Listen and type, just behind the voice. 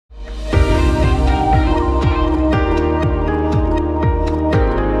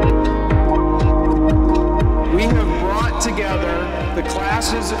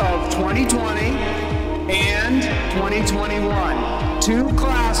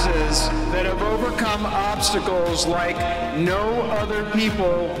spouses that have overcome obstacles like no other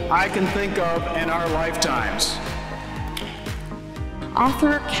people I can think of in our lifetimes.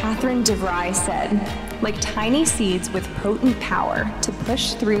 Author Catherine DeVry said, "Like tiny seeds with potent power to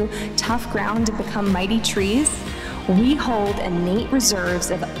push through tough ground to become mighty trees, we hold innate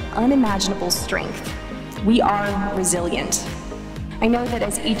reserves of unimaginable strength. We are resilient." I know that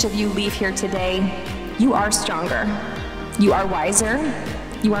as each of you leave here today, you are stronger, you are wiser,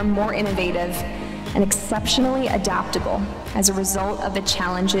 you are more innovative, and exceptionally adaptable as a result of the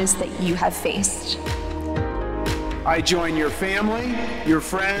challenges that you have faced. I join your family, your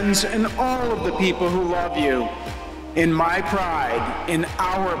friends, and all of the people who love you in my pride, in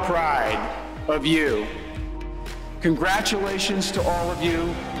our pride of you. Congratulations to all of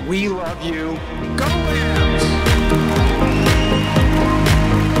you. We love you. Go Lambs!